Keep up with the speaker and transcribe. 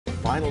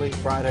Finally,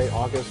 Friday,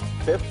 August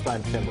 5th.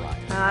 I'm Tim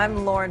Ryan.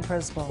 I'm Lauren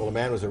Prisball. Well, a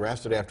man was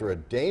arrested after a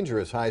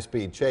dangerous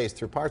high-speed chase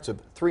through parts of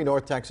 3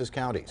 North Texas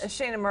counties.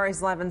 Shannon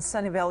Murray's live in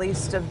Sunnyvale,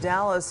 east of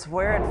Dallas,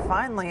 where it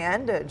finally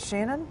ended.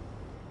 Shannon?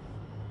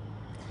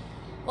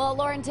 Well,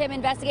 Lauren, Tim,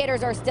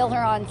 investigators are still here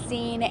on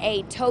scene.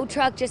 A tow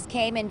truck just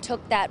came and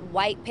took that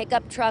white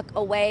pickup truck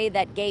away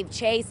that gave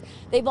chase.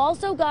 They've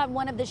also got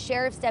one of the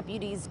sheriff's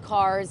deputies'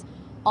 cars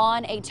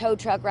on a tow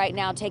truck right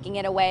now, taking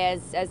it away.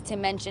 As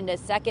Tim mentioned a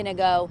second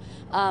ago,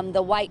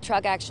 the white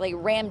truck actually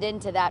rammed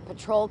into that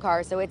patrol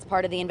car, so it's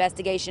part of the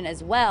investigation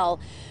as well.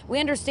 We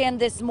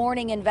understand this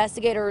morning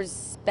investigators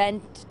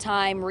spent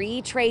time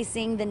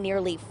retracing the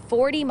nearly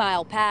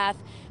 40-mile path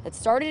that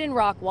started in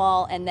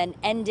Rockwall and then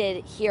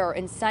ended here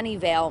in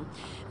Sunnyvale.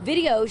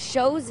 Video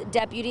shows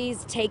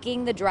deputies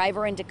taking the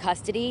driver into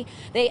custody.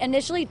 They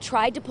initially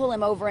tried to pull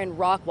him over in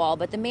Rockwall,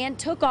 but the man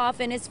took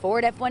off in his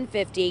Ford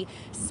F-150,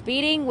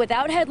 speeding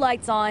without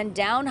headlights on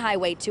down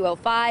Highway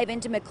 205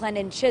 into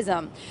McLennan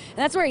Chisholm. And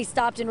that's where he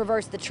stopped and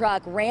reversed the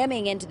truck,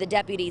 ramming into the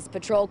deputy's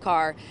patrol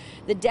car.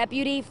 The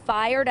deputy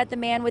fired at the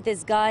man with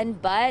his gun,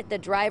 but the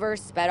driver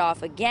sped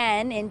off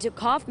again into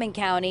Kaufman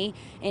County,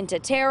 into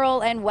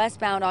Terrell, and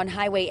westbound on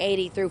Highway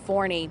 80 through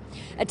Forney.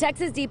 A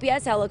Texas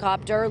DPS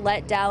helicopter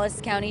let Dallas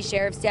County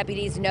Sheriff's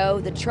deputies know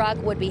the truck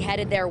would be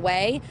headed their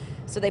way,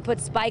 so they put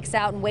spikes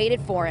out and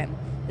waited for him.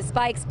 The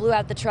spikes blew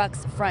out the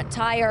truck's front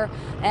tire,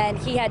 and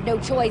he had no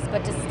choice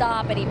but to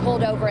stop, and he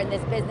pulled over in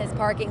this business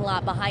parking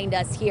lot behind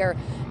us here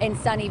in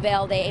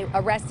Sunnyvale. They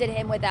arrested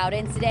him without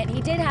incident.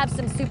 He did have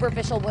some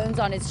superficial wounds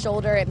on his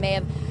shoulder. It may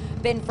have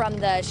been from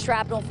the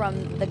shrapnel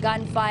from the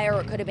gunfire,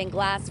 or it could have been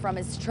glass from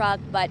his truck,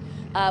 but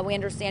we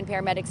understand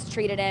paramedics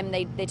treated him.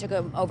 They took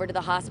him over to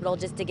the hospital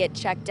just to get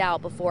checked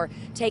out before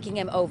taking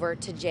him over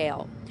to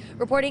jail.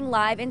 Reporting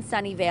live in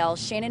Sunnyvale,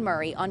 Shannon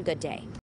Murray on Good Day.